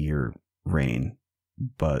 90-year reign,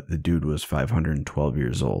 but the dude was 512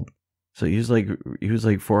 years old. So he was like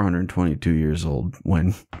 422 years old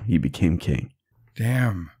when he became king.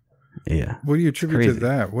 Damn. Yeah. What do you attribute to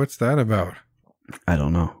that? What's that about? I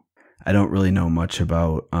don't know. I don't really know much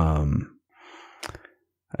about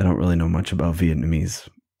Vietnamese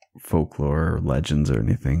folklore or legends or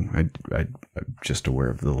anything. I'm just aware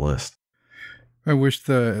of the list. I wish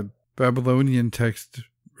the Babylonian text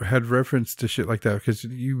had reference to shit like that, because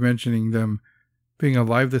you mentioning them being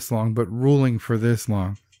alive this long but ruling for this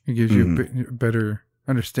long, it gives you a better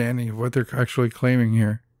understanding of what they're actually claiming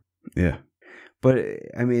here. Yeah, but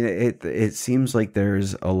I mean, it seems like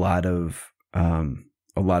there's a lot of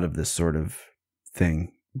this sort of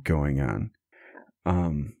thing going on.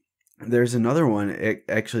 There's another one.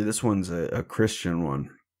 Actually, this one's a Christian one.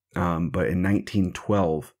 But in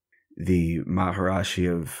 1912, the Maharishi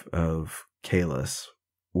of Kailas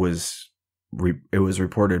was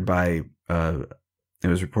reported by a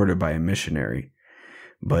missionary,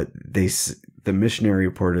 but the missionary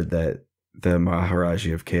reported that the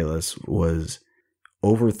Maharishi of Kailas was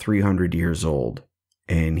over 300 years old,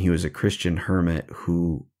 and he was a Christian hermit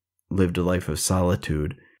who lived a life of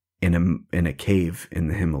solitude in a cave in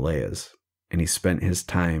the Himalayas, and he spent his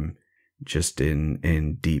time just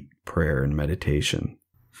in deep prayer and meditation.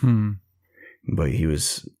 But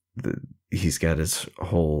he's got this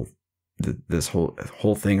whole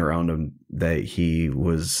thing around him that he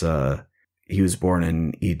was born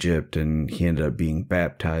in Egypt, and he ended up being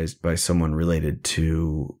baptized by someone related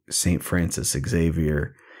to Saint Francis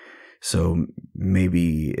Xavier. So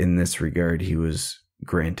maybe in this regard, he was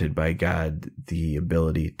granted by God the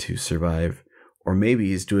ability to survive. Or maybe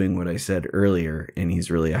he's doing what I said earlier, and he's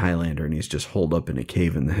really a Highlander, and he's just holed up in a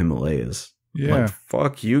cave in the Himalayas. Yeah. Like,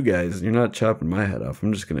 fuck you guys. You're not chopping my head off.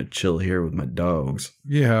 I'm just going to chill here with my dogs.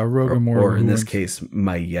 Yeah, a rogue immortal. Or in this case,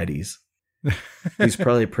 my Yetis. He's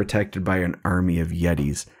probably protected by an army of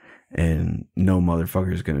Yetis, and no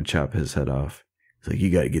motherfucker's going to chop his head off. It's like, you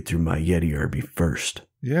got to get through my Yeti army first.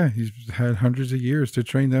 Yeah, he's had hundreds of years to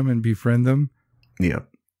train them and befriend them. Yep.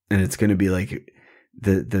 And it's going to be like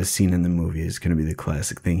the scene in the movie is going to be the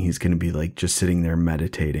classic thing. He's going to be like just sitting there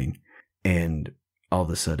meditating, and all of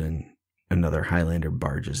a sudden another Highlander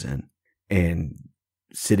barges in, and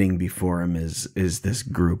sitting before him is this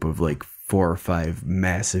group of like 4 or 5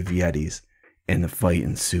 massive Yetis, and the fight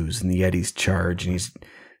ensues, and the Yetis charge, and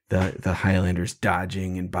the Highlander's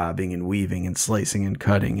dodging and bobbing and weaving and slicing and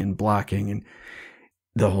cutting and blocking, and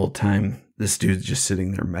the whole time this dude's just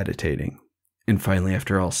sitting there meditating. And finally,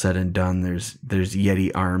 after all said and done, there's Yeti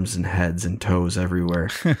arms and heads and toes everywhere.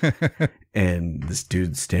 And this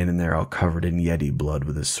dude's standing there all covered in Yeti blood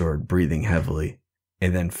with his sword, breathing heavily.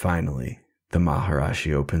 And then finally, the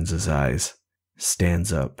Maharishi opens his eyes,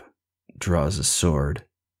 stands up, draws a sword,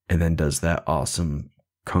 and then does that awesome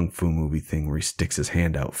kung fu movie thing where he sticks his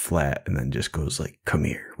hand out flat and then just goes like, come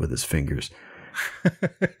here, with his fingers.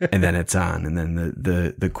 And then it's on, and then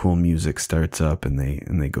the cool music starts up, and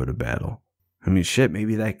they go to battle. I mean, shit,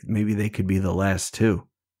 maybe they could be the last two.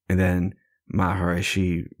 And then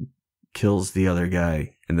Maharishi kills the other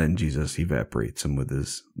guy, and then Jesus evaporates him with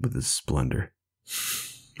his splendor.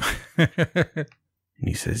 And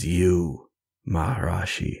he says, you,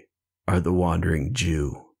 Maharishi, are the wandering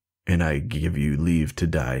Jew, and I give you leave to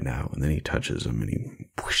die now. And then he touches him, and he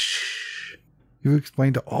whoosh. You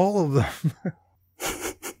explained all of them.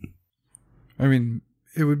 I mean,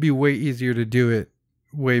 it would be way easier to do it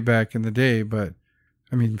way back in the day, but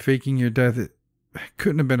I mean, faking your death, it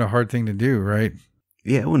couldn't have been a hard thing to do, right?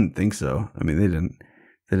 Yeah, I wouldn't think so. I mean,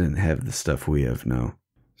 they didn't have the stuff we have now.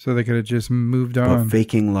 So they could have just moved on. But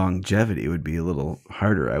faking longevity would be a little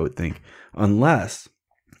harder, I would think. Unless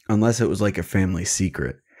it was like a family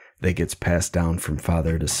secret that gets passed down from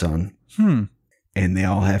father to son. And they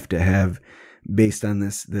all have to have, based on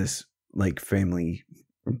this like family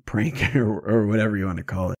prank or whatever you want to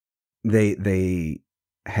call it, they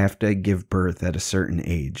have to give birth at a certain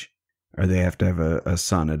age, or they have to have a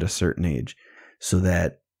son at a certain age, so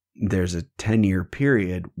that there's a 10-year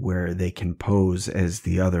period where they can pose as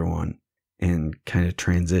the other one and kind of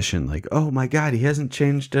transition like, oh my God, he hasn't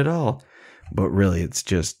changed at all. But really it's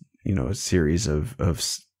just, a series of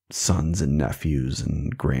sons and nephews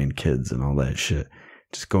and grandkids and all that shit,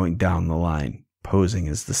 just going down the line, posing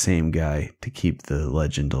as the same guy to keep the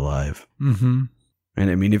legend alive. Mm-hmm. And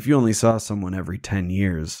I mean, if you only saw someone every 10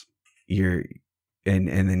 years, and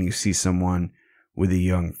then you see someone with a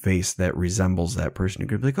young face that resembles that person, you're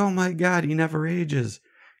going to be like, oh my God, he never ages.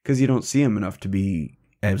 Because you don't see him enough to be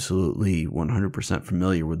absolutely 100%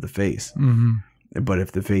 familiar with the face. Mm-hmm. But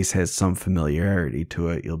if the face has some familiarity to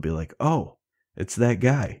it, you'll be like, oh, it's that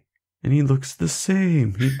guy. And he looks the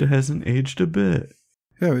same. He hasn't aged a bit.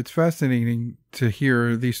 Yeah, it's fascinating to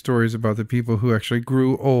hear these stories about the people who actually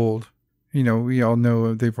grew old. We all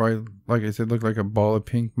know they probably, like I said, look like a ball of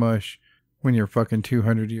pink mush when you're fucking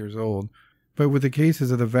 200 years old. But with the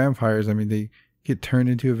cases of the vampires, I mean, they get turned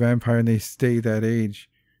into a vampire and they stay that age.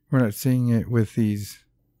 We're not seeing it with these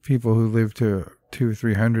people who live to 200 or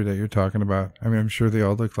 300 that you're talking about. I mean, I'm sure they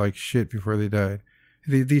all looked like shit before they died.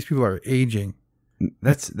 These people are aging.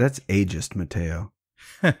 That's ageist, Mateo.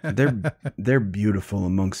 They're beautiful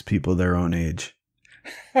amongst people their own age.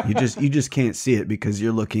 You just can't see it because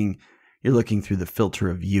you're looking through the filter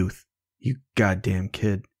of youth. You goddamn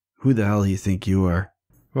kid. Who the hell do you think you are?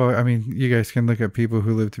 Well, I mean, you guys can look at people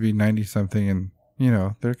who live to be 90-something and,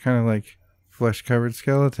 they're kind of like flesh-covered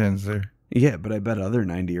skeletons. Yeah, but I bet other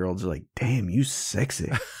 90-year-olds are like, damn, you sexy.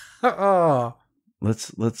 Oh.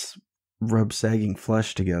 Let's rub sagging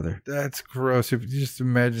flesh together. That's gross. If you just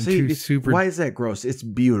imagine Why is that gross? It's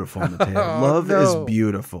beautiful, Mateo. Love is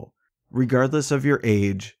beautiful. Regardless of your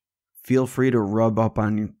age, feel free to rub up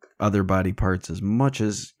on other body parts as much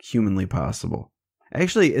as humanly possible.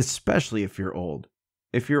 Actually, especially if you're old.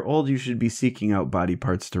 If you're old, you should be seeking out body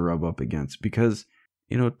parts to rub up against because,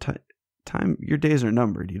 time, your days are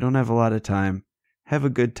numbered. You don't have a lot of time. Have a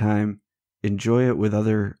good time. Enjoy it with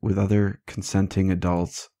other consenting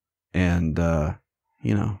adults. And,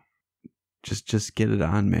 just get it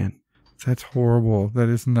on, man. That's horrible. That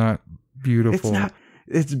is not beautiful. It's not.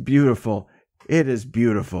 It's beautiful. It is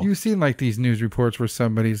beautiful. You've seen like these news reports where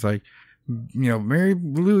somebody's like, Mary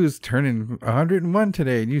Lou is turning 101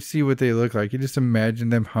 today, and you see what they look like. You just imagine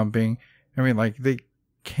them humping. I mean, like they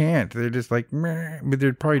can't. They're just like, meh, but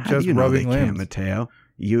they're probably just rubbing limbs. Can't, Mateo.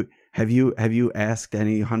 Have you asked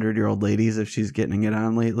any 100-year-old ladies if she's getting it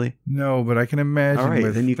on lately? No, but I can imagine. All right,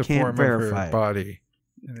 with then you the can't form verify of her body.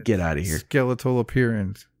 Get out of here. Skeletal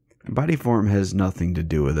appearance. Body form has nothing to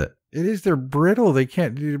do with it. It is. They're brittle. They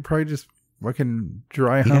can't. They're probably just fucking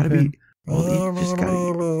dry humping.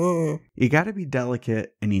 You gotta be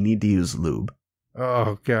delicate, and you need to use lube.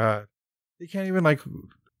 Oh God, they can't even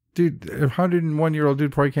dude. A 101-year-old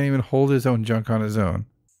dude probably can't even hold his own junk on his own.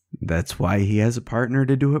 That's why he has a partner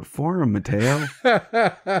to do it for him, Mateo.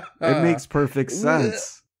 It makes perfect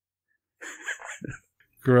sense.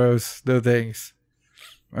 Gross. No thanks.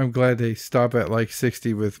 I'm glad they stop at like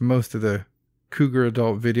 60 with most of the cougar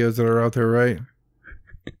adult videos that are out there, right?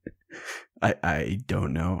 I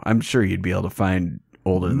don't know. I'm sure you'd be able to find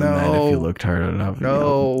older than that if you looked hard enough.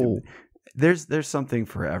 No. You know, there's something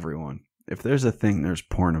for everyone. If there's a thing, there's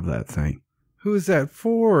porn of that thing. Who is that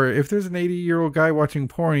for? If there's an 80-year-old guy watching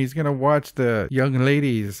porn, he's going to watch the young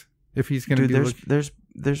ladies. If he's going to be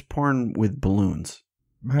there's porn with balloons.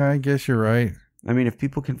 I guess you're right. I mean, if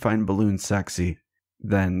people can find balloons sexy,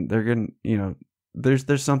 then they're going to, you know,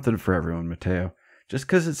 there's something for everyone, Mateo. Just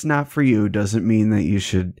because it's not for you doesn't mean that you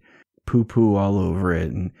should poo-poo all over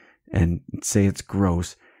it and say it's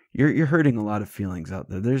gross. You're hurting a lot of feelings out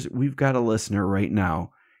there. We've got a listener right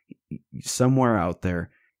now, somewhere out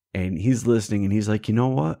there, and he's listening, and he's like, you know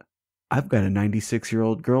what? I've got a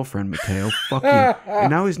 96-year-old girlfriend, Mateo. Fuck you. And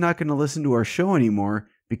now he's not going to listen to our show anymore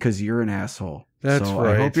because you're an asshole. That's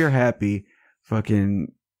right. I hope you're happy.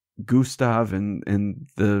 Fucking Gustav in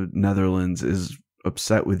the Netherlands is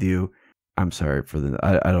upset with you. I'm sorry for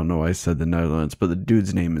I don't know why I said the Netherlands, but the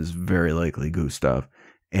dude's name is very likely Gustav.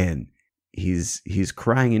 And he's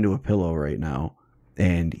crying into a pillow right now.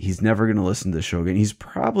 And he's never going to listen to the show again. He's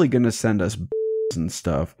probably going to send us and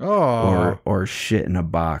stuff, or shit in a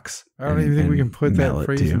box. I don't even think we can put that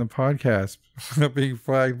phrase in the podcast without being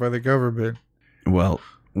flagged by the government. Well,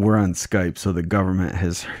 we're on Skype, so the government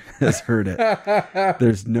has heard it.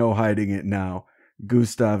 There's no hiding it now.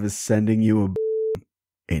 Gustav is sending you a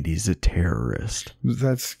and he's a terrorist.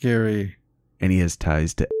 That's scary. And he has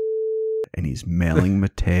ties to and he's mailing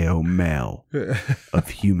Mateo mail of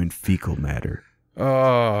human fecal matter.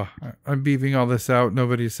 Oh, I'm beeping all this out.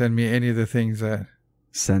 Nobody send me any of the things that...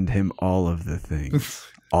 Send him all of the things.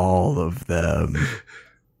 All of them.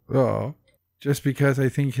 Oh, just because I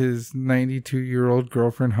think his 92-year-old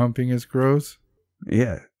girlfriend humping is gross?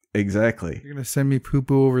 Yeah, exactly. You're going to send me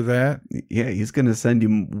poo-poo over that? Yeah, he's going to send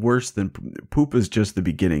you worse than... Poop is just the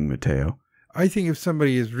beginning, Mateo. I think if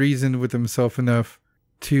somebody is reasoned with himself enough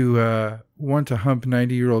to want to hump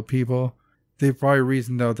 90-year-old people... They've probably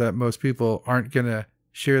reasoned out that most people aren't going to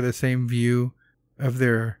share the same view of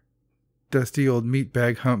their dusty old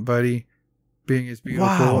meatbag hump buddy being as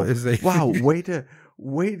beautiful as they... Wow,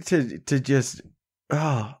 way to just...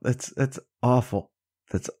 Oh, that's awful.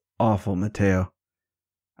 That's awful, Mateo.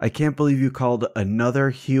 I can't believe you called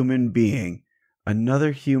another human being... I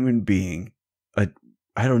don't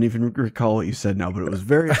even recall what you said now, but it was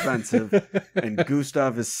very offensive. And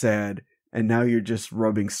Gustav is sad. And now you're just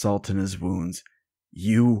rubbing salt in his wounds.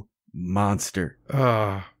 You monster.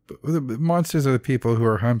 The monsters are the people who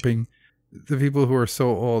are humping. The people who are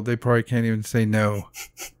so old, they probably can't even say no.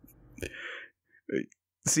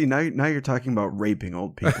 See, now you're talking about raping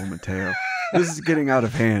old people, Mateo. This is getting out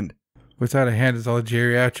of hand. What's out of hand is all the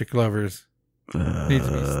geriatric lovers. It needs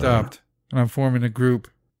to be stopped. And I'm forming a group.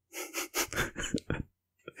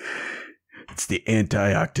 It's the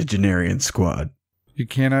anti-octogenarian squad. You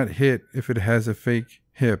cannot hit if it has a fake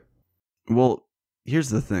hip. Well, here's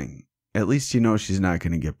the thing. At least you know she's not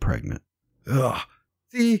going to get pregnant. Ugh.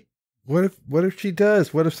 See? What if she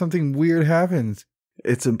does? What if something weird happens?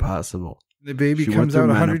 It's impossible. The baby comes out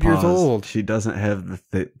 100 years old. She doesn't have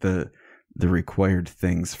the required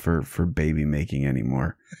things for baby making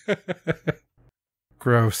anymore.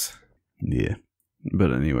 Gross. Yeah.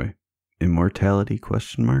 But anyway, immortality ?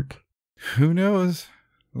 Who knows?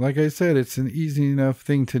 Like I said, it's an easy enough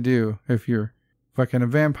thing to do if you're fucking a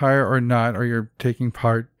vampire or not, or you're taking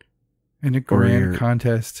part in a grand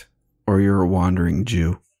contest. Or you're a wandering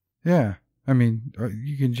Jew. Yeah. I mean,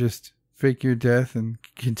 you can just fake your death and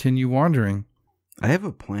continue wandering. I have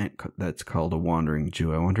a plant that's called a wandering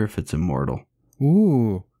Jew. I wonder if it's immortal.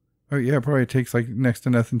 Ooh. Oh, yeah, probably takes like next to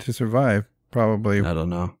nothing to survive. Probably. I don't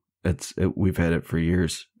know. We've had it for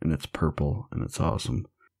years, and it's purple, and it's awesome.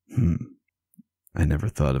 I never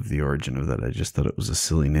thought of the origin of that. I just thought it was a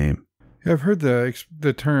silly name. Yeah, I've heard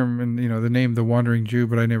the term and the name, the Wandering Jew,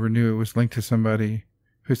 but I never knew it was linked to somebody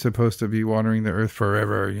who's supposed to be wandering the earth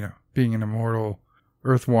forever. Being an immortal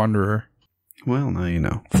earth wanderer. Well, now you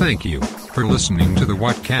know. Thank you for listening to the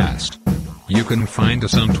Whatcast. You can find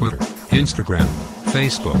us on Twitter, Instagram,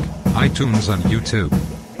 Facebook, iTunes, and YouTube.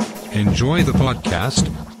 Enjoy the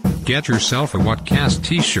podcast. Get yourself a Whatcast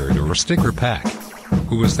t-shirt or a sticker pack.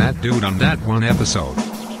 Who was that dude on that one episode?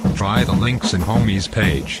 Try the links in Homie's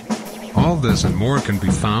page. All this and more can be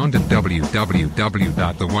found at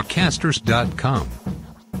www.thewhatcasters.com.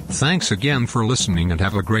 Thanks again for listening and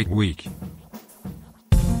have a great week.